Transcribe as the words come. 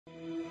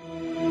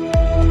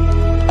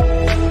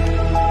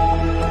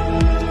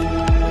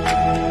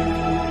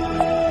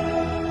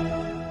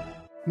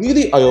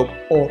NITI AAYOG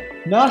or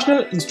National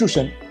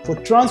Institution for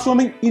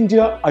Transforming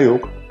India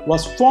AAYOG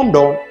was formed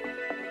on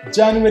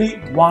January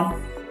 1,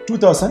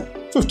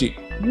 2015.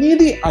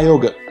 NITI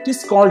AAYOG is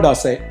called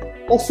as a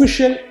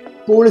official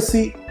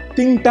policy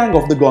think tank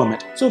of the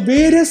government. So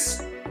various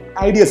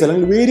ideas,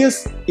 various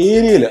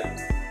areas,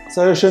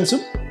 suggestions,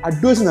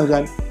 advice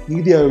നൽകാൻ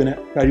NITI AAYOGിന്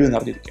കഴിയുമെന്ന്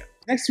അറിഞ്ഞിരിക്കുക.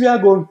 Next we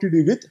are going to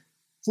deal with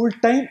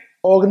full-time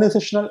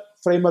organizational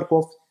framework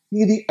of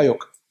NITI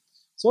AAYOG.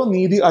 So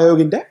NITI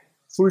AAYOGിന്റെ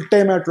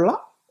full-time ആയിട്ടുള്ള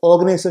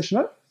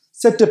organizational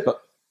setup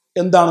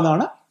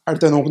എന്താണെന്നാണ്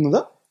അടുത്ത നോക്കുന്നത്.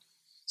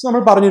 So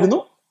നമ്മൾ പറഞ്ഞിരുന്നു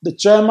the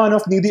chairman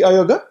of NITI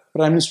AAYOG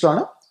prime minister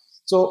ആണ്.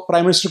 സോ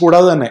പ്രൈം മിനിസ്റ്റർ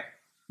കൂടാതെ തന്നെ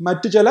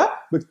മറ്റു ചില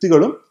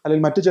വ്യക്തികളും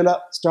അല്ലെങ്കിൽ മറ്റു ചില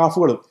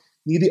സ്റ്റാഫുകളും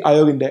NITI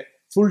AAYOGിന്റെ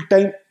ഫുൾ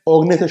ടൈം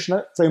ഓർഗനൈസേഷണൽ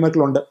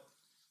ഫ്രെയിംവർക്കിലുണ്ട്.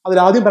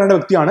 അതിലാദ്യം പറയേണ്ട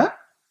വ്യക്തിയാണ്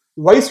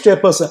vice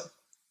chairperson.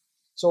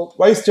 So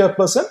vice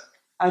chairperson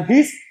and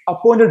he's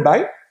appointed by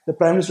the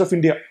prime minister of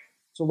India.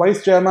 So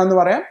vice chairman എന്ന്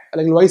പറയാം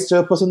അല്ലെങ്കിൽ വൈസ്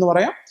ചെയർപേഴ്സൺ എന്ന്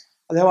പറയാം.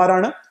 അദ്ദേഹം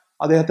ആരാണ്?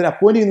 അദ്ദേഹത്തിന്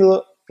അപ്പോയിന്റ് ചെയ്യുന്നത്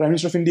പ്രൈം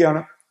മിനിസ്റ്റർ ഓഫ് ഇന്ത്യ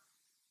ആണ്.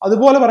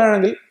 അതുപോലെ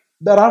പറയുകയാണെങ്കിൽ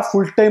there are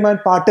full time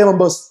and part time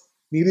members.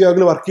 NITI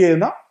AAYOGിൽ work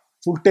ചെയ്യുന്ന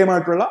ഫുൾ ടൈം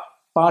ആയിട്ടുള്ള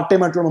പാർട്ട്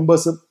ടൈം ആയിട്ടുള്ള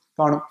മെമ്പേഴ്സ്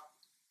കാണും.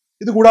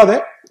 ഇത് കൂടാതെ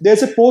there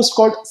is a post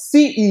called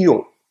CEO,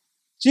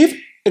 Chief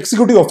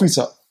Executive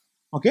Officer.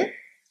 Okay,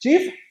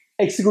 Chief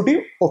Executive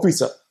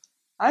Officer,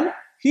 and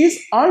he is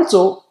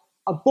also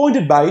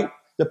appointed by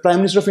the Prime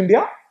Minister of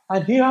India,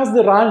 and he has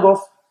the rank of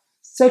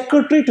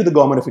Secretary to the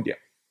Government of India.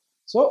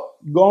 So,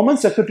 Government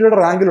Secretary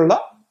റാങ്കിലുള്ള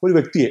ഒരു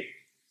വ്യക്തിയെ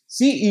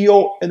CEO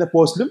എന്ന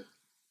പോസ്റ്റിലും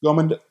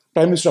government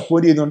prime minister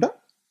appoint ചെയ്യുന്നുണ്ട്.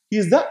 He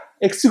is the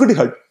executive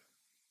head.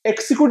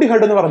 Executive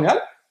head എന്ന് പറഞ്ഞാൽ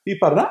ഈ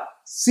പറഞ്ഞ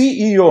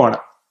CEO ആണ്,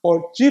 ഓർ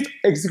ചീഫ്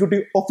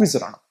എക്സിക്യൂട്ടീവ്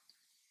ഓഫീസർ ആണ്.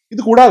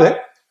 ഇത് കൂടാതെ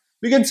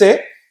we can say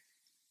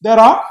there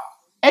are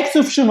X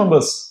official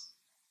members.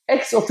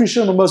 X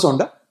official members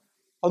ഉണ്ട്.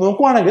 അത്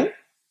നോക്കുവാണെങ്കിൽ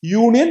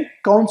യൂണിയൻ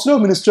കൗൺസിൽ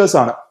ഓഫ് മിനിസ്റ്റേഴ്സ്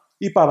ആണ്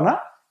ഈ പറഞ്ഞ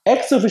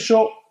എക്സ്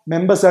ഒഫീഷ്യൽ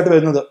മെമ്പേഴ്സ് ആയിട്ട്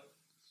വരുന്നത്.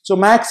 So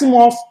maximum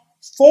of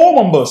 4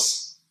 members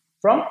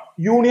from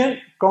Union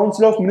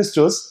Council of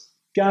Ministers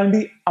can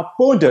be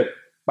appointed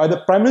by the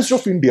Prime Minister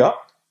of India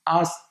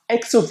as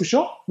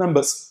ex-officio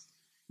members.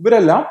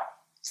 ഇവരെല്ലാം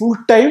full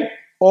time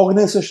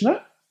organisational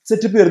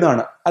setup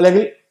വരുന്നതാണ്,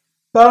 അല്ലെങ്കിൽ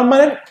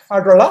permanent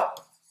ആയിട്ടുള്ള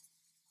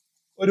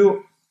ഒരു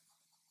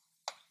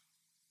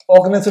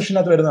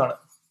ഓർഗനൈസേഷനകത്ത് വരുന്നതാണ്.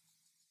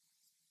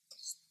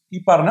 ഈ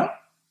പറഞ്ഞ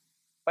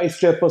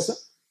വൈസ് ചെയർപേഴ്സൺ,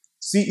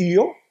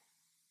 CEO,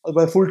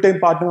 അതുപോലെ full time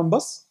party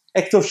members,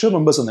 X-official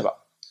members എന്നിവ.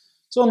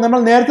 സോ നമ്മൾ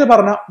നേരത്തെ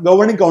പറഞ്ഞ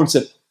ഗവേണിംഗ്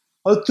കൗൺസിൽ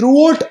അത് ത്രൂ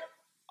ഔട്ട്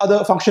അത്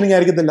ഫംഗ്ഷനിങ്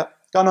ആയിരിക്കത്തില്ല.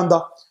 കാരണം എന്താ,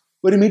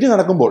 ഒരു മീറ്റിംഗ്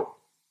നടക്കുമ്പോൾ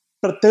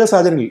പ്രത്യേക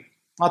സാഹചര്യങ്ങളിൽ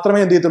മാത്രമേ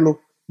എന്ത് ചെയ്യത്തുള്ളൂ,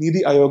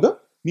 NITI AAYOG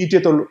മീറ്റ്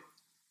ചെയ്യത്തുള്ളൂ.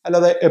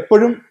 അല്ലാതെ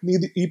എപ്പോഴും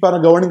ഈ പറഞ്ഞ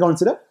ഗവേണിംഗ്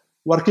കൗൺസിൽ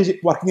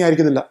വർക്കിംഗ്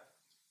ആയിരിക്കത്തില്ല.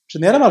 പക്ഷെ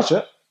നേരെ മറിച്ച്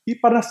ഈ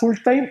പറഞ്ഞ full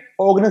time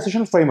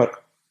organisation framework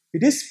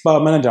it is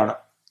permanent ആണ്.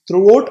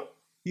 ത്രൂ ഔട്ട്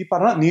ഈ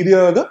പറഞ്ഞ NITI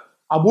AAYOG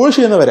അബോളിഷ്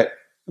ചെയ്യുന്നവരെ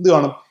എന്ത്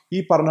കാണും, ഈ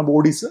പറഞ്ഞ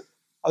ബോഡീസ്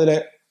അതിലെ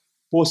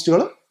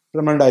പോസ്റ്റുകൾ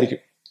പെർമനന്റ്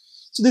ആയിരിക്കും.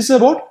 So this is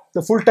about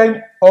the full-time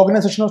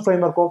organizational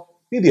framework of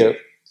NITI AAYOG.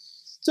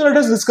 So let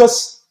us discuss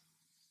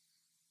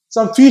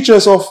some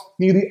features of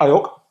NITI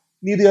AAYOG.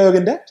 NITI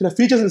AAYOGിന്റെ ചില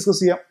ഫീച്ചേഴ്സ് ഡിസ്കസ്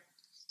ചെയ്യാം.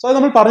 സോ അത്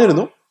നമ്മൾ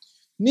പറഞ്ഞിരുന്നു,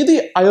 NITI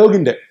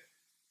AAYOGിന്റെ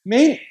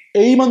മെയിൻ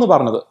എയിം എന്ന്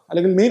പറഞ്ഞത്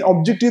അല്ലെങ്കിൽ മെയിൻ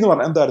ഒബ്ജക്റ്റീവ് എന്ന്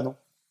പറഞ്ഞത് എന്തായിരുന്നു?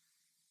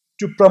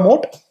 To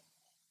promote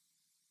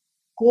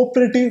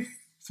cooperative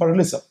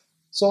federalism.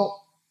 So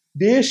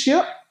ദേശീയ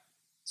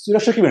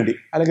സുരക്ഷയ്ക്ക് വേണ്ടി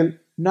അല്ലെങ്കിൽ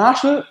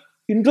നാഷണൽ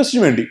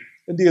ഇൻട്രസ്റ്റിന് വേണ്ടി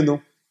എന്ത് ചെയ്യുന്നു,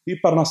 ഈ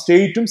പറഞ്ഞ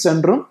സ്റ്റേറ്റും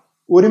സെൻട്രലും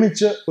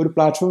ഒരുമിച്ച് ഒരു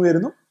പ്ലാറ്റ്ഫോം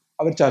വരുന്നു,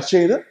 അവർ ചർച്ച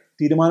ചെയ്ത്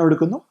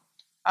തീരുമാനമെടുക്കുന്നു.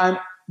 And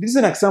this is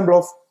an example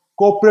of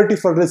cooperative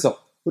federalism.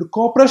 ഒരു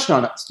കോപ്പറേഷൻ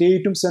ആണ്,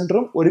 സ്റ്റേറ്റും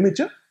സെൻട്രലും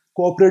ഒരുമിച്ച്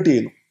കോപ്പറേറ്റ്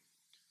ചെയ്യുന്നു.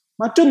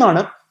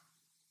 മറ്റൊന്നാണ്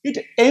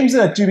it AIIMS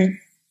in achieving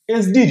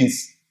SDGs.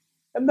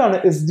 എന്താണ്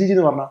SDG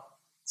എന്ന് പറഞ്ഞാൽ?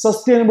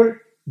 സസ്റ്റൈനബിൾ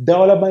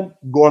ഡെവലപ്മെന്റ്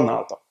ഗോൾ എന്നാണ്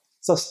അർത്ഥം.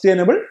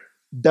 Sustainable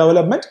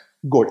development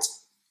goals.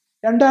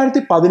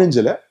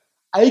 2015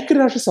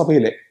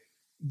 ഐക്യരാഷ്ട്രസഭയിലെ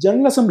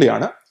ജനറൽ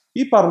അസംബ്ലിയാണ്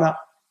ഈ പറഞ്ഞ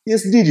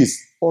SDGs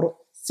or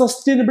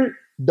sustainable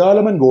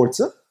development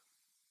goals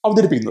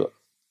അവതരിപ്പിക്കുന്നത്.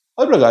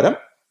 അതുപ്രകാരം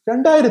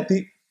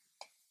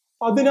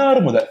 2016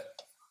 മുതൽ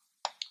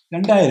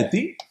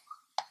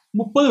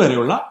 2030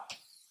 വരെയുള്ള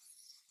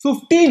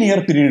 15-year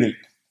പീരീഡിൽ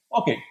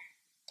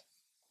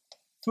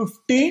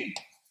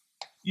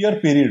 15-year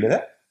പീരീഡിൽ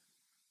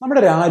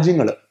നമ്മുടെ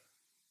രാജ്യങ്ങൾ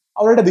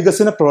അവരുടെ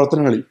വികസന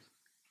പ്രവർത്തനങ്ങളിൽ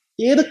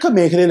ഏതൊക്കെ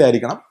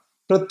മേഖലയിലായിരിക്കണം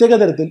പ്രത്യേക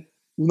തരത്തിൽ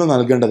ഊന്നൽ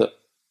നൽകേണ്ടത്?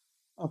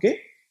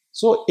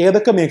 സോ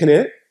ഏതൊക്കെ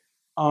മേഖലയെ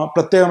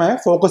പ്രത്യേകമായി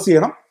ഫോക്കസ്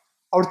ചെയ്യണം,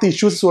 അവിടുത്തെ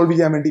ഇഷ്യൂസ് സോൾവ്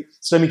ചെയ്യാൻ വേണ്ടി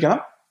ശ്രമിക്കണം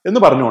എന്ന്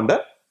പറഞ്ഞുകൊണ്ട്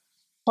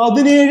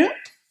 17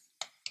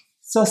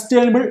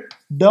 sustainable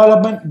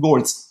development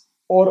goals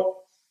or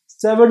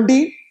 70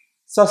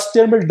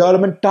 sustainable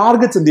development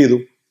targets എന്ത് ചെയ്തു,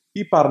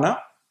 ഈ പറഞ്ഞ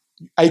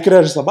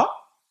ഐക്യരാഷ്ട്രസഭ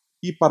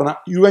ഈ പറഞ്ഞ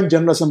UN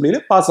ജനറൽ അസംബ്ലിയിൽ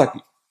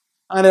പാസ്സാക്കി.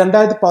 അങ്ങനെ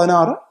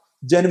 2016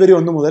 ജനുവരി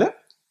 1 മുതൽ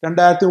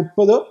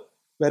 2030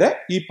 വരെ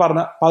ഈ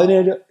പറഞ്ഞ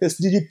 17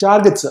 SDG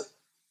ടാർഗറ്റ്സ്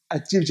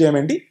അച്ചീവ് ചെയ്യാൻ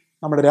വേണ്ടി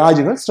നമ്മുടെ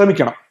രാജ്യങ്ങൾ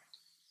ശ്രമിക്കണം.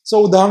 സോ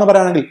ഉദാഹരണം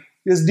പറയുകയാണെങ്കിൽ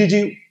SDG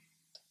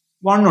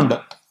 1 ഉണ്ട്.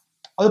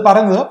 അത്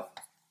പറയുന്നത്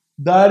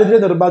ദാരിദ്ര്യ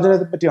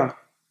നിർമ്മാർജ്ജനത്തെ പറ്റിയാണ്.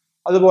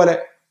 അതുപോലെ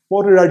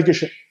പോവർട്ടി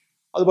ഇറാഡിക്കേഷൻ,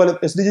 അതുപോലെ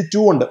SDG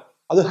 2 ഉണ്ട്,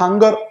 അത്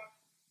ഹങ്കർ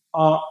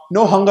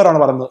നോ ഹങ്കർ ആണ്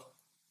പറയുന്നത്.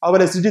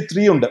 അതുപോലെ SDG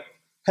 3 ഉണ്ട്,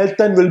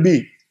 ഹെൽത്ത് ആൻഡ്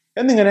വെൽബീയിങ്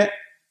എന്നിങ്ങനെ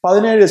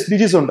 17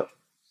 SDGs ഉണ്ട്.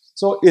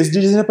 സോ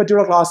SDGസിനെ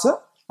പറ്റിയുള്ള ക്ലാസ്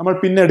നമ്മൾ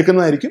പിന്നെ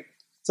എടുക്കുന്നതായിരിക്കും.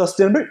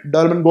 സസ്റ്റൈനബിൾ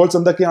ഡെവലപ്മെന്റ് ഗോൾസ്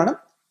എന്തൊക്കെയാണ്,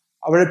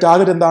 അവരുടെ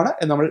ടാർഗറ്റ് എന്താണ്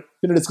എന്ന് നമ്മൾ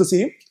പിന്നെ ഡിസ്കസ്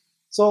ചെയ്യും.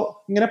 സോ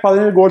ഇങ്ങനെ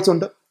 17 ഗോൾസ്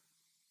ഉണ്ട്.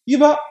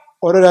 ഇവ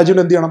ഓരോ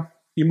രാജ്യങ്ങളും എന്ത് ചെയ്യണം,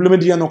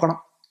 ഇംപ്ലിമെന്റ് ചെയ്യാൻ നോക്കണം.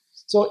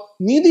 സോ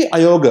നീതി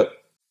ആയോഗ്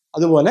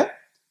അതുപോലെ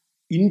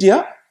ഇന്ത്യ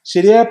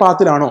ശരിയായ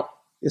പാത്തിലാണോ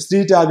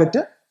SDG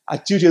ടാർഗറ്റ്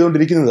അച്ചീവ്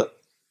ചെയ്തുകൊണ്ടിരിക്കുന്നത്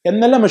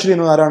എന്നെല്ലാം മെഷർ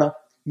ചെയ്യുന്നത് ആരാണ്?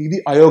 NITI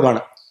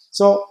Aayog.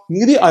 So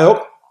NITI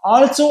Aayog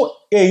also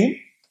aim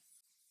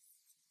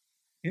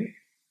in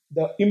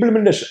the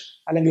implementation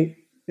അല്ലെങ്കിൽ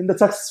in the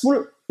successful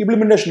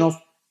implementation of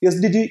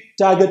SDG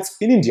targets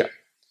in India.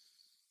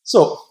 So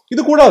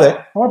ഇത് കൂടാതെ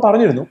നമ്മൾ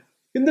പറഞ്ഞിരുന്നു,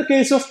 in the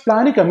case of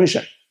planning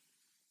commission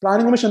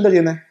എന്താ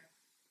ചെയ്യുന്നത്?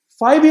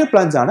 5-year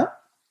പ്ലാൻസ് ആണ്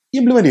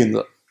ഇംപ്ലിമെന്റ്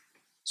ചെയ്യുന്നത്.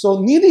 So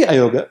NITI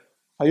Aayog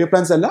 5-year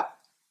plans അല്ല,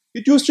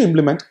 it use to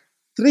implement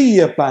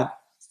 3-year plan,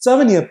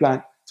 7-year plan,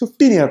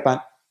 15-year plan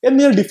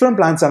എന്നിങ്ങനെ ഡിഫറെന്റ്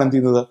പ്ലാൻസ് ആണ് എന്ത്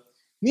ചെയ്യുന്നത്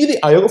നീതി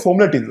ആയോഗ്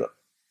ഫോർമുലേറ്റ് ചെയ്യുന്നത്.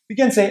 We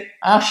can say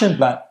action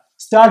plan,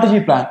 strategy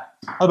plan,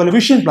 അതുപോലെ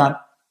വിഷൻ പ്ലാൻ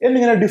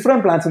എന്നിങ്ങനെ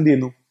ഡിഫറെന്റ് പ്ലാൻസ് എന്ത്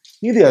ചെയ്യുന്നു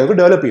നീതി ആയോഗ്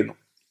ഡെവലപ്പ് ചെയ്യുന്നു.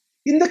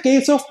 In the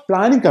case of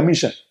planning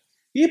commission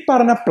ഈ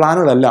പറഞ്ഞ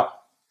പ്ലാനുകളെല്ലാം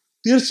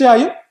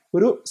തീർച്ചയായും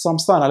ഒരു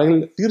സംസ്ഥാനം അല്ലെങ്കിൽ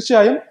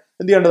തീർച്ചയായും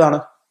എന്ത് ചെയ്യേണ്ടതാണ്?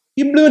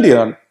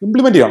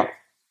 ഇംപ്ലിമെന്റ് ചെയ്യണം.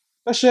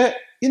 പക്ഷേ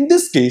ഇൻ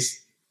ദിസ് കേസ്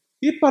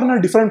ഈ പറഞ്ഞ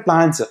ഡിഫറെന്റ്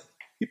പ്ലാൻസ്,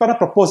 ഈ പറഞ്ഞ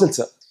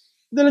പ്രപ്പോസൽസ്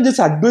ഇതെല്ലാം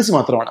ജസ്റ്റ് അഡ്വൈസ്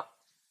മാത്രമാണ്.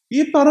 ഈ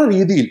പറഞ്ഞ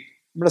രീതിയിൽ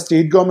നമ്മുടെ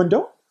സ്റ്റേറ്റ്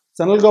ഗവൺമെന്റോ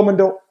സെൻട്രൽ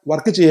ഗവൺമെന്റോ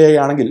വർക്ക്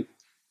ചെയ്യുകയാണെങ്കിൽ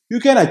you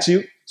can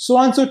achieve so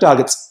and so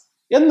targets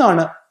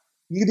എന്നാണ്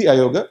നീതി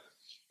ആയോഗ്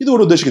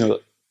ഇതുകൊണ്ട് ഉദ്ദേശിക്കുന്നത്.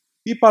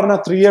 ഈ പറഞ്ഞ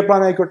 3-year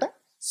പ്ലാൻ ആയിക്കോട്ടെ,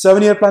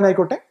 7-year പ്ലാൻ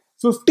ആയിക്കോട്ടെ,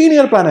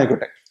 15-year പ്ലാൻ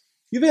ആയിക്കോട്ടെ,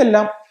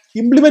 ഇവയെല്ലാം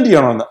ഇംപ്ലിമെന്റ്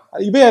ചെയ്യണമെന്ന്,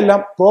 ഇവയെല്ലാം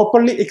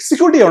പ്രോപ്പർലി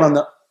എക്സിക്യൂട്ട്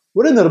ചെയ്യണമെന്ന്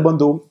ഒരു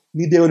നിർബന്ധവും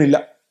നീതി ആയോഗിനില്ല.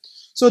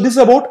 So this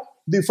about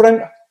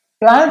different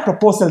plan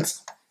proposals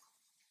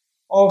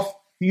of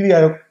NITI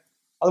Aayog.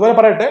 അതുപോലെ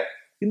പറയട്ടെ,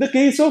 in the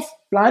case of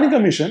planning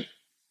commission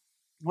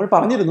നമ്മൾ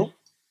പറഞ്ഞിരുന്നു,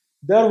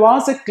 there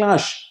was a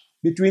clash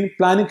between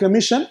planning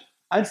commission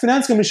and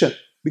finance commission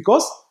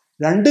because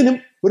രണ്ടിനും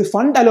ഒരു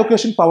ഫണ്ട്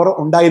അലോക്കേഷൻ പവർ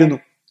ഉണ്ടായിരുന്നു.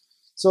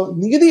 സോ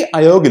നീതി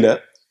ആയോഗില്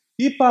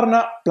ഈ പറഞ്ഞ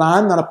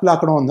പ്ലാൻ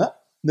നടപ്പിലാക്കണമെന്ന്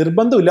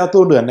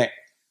നിർബന്ധമില്ലാത്തതുകൊണ്ട് തന്നെ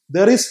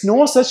there is no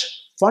such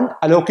fund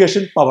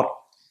allocation power.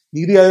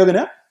 നീതി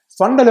ആയോഗിന്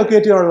ഫണ്ട്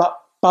അലോക്കേറ്റ് ചെയ്യാനുള്ള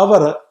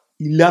പവർ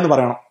ഇല്ല എന്ന്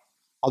പറയണം.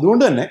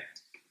 അതുകൊണ്ട് തന്നെ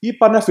ഈ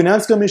പറഞ്ഞ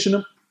ഫിനാൻസ്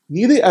കമ്മീഷനും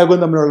നീതി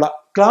ആയോഗും തമ്മിലുള്ള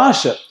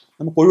ക്ലാഷ്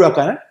നമുക്ക്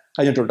ഒഴിവാക്കാൻ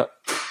കഴിഞ്ഞിട്ടുണ്ട്.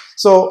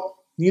 സോ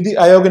നീതി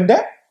ആയോഗിന്റെ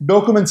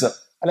ഡോക്യുമെന്റ്സ്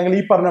അല്ലെങ്കിൽ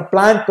ഈ പറഞ്ഞ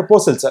പ്ലാൻ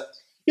പ്രപ്പോസൽസ്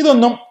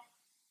ഇതൊന്നും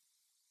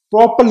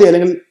പ്രോപ്പർലി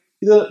അല്ലെങ്കിൽ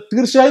ഇത്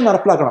തീർച്ചയായും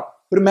നടപ്പിലാക്കണം.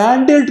 ഒരു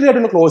മാൻഡേറ്ററി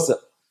ആയിട്ടുള്ള ക്ലോസ്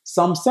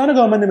സംസ്ഥാന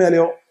ഗവൺമെന്റിന്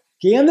മേലെയോ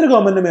കേന്ദ്ര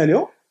ഗവൺമെന്റിന്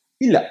മേലെയോ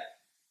ഇല്ല.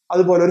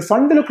 അതുപോലെ ഒരു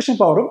ഫണ്ട് അലോക്കേഷൻ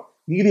പവറും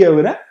നീതി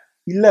ആയോഗിന്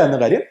ഇല്ല എന്ന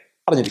കാര്യം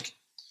അറിഞ്ഞിരിക്കും.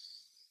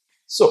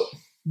 So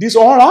these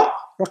all are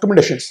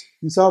recommendations.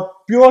 These are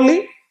purely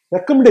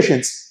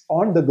recommendations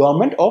on the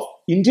government of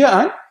India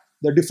and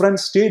the different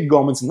state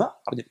governments in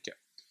the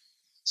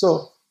So,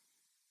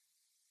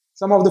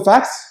 some of the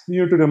facts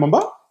you need to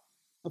remember.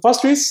 The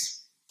first is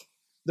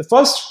the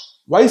first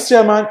vice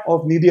chairman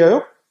of NITI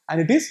AAYOG, and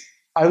it is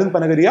Arvind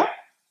Panagaria.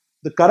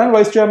 The current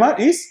vice chairman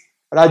is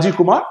Rajiv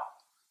Kumar.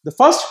 The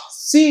first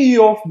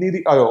CEO of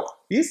NITI AAYOG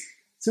is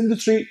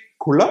Sindhushree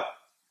Khulla,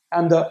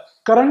 and the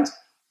current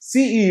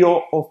CEO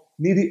of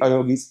NITI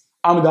AAYOG is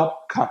Amitabh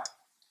Kant.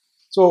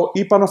 So,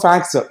 ഈ പറഞ്ഞ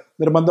facts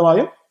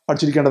നിർബന്ധമായും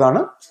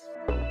പഠിച്ചിരിക്കേണ്ടതാണ്.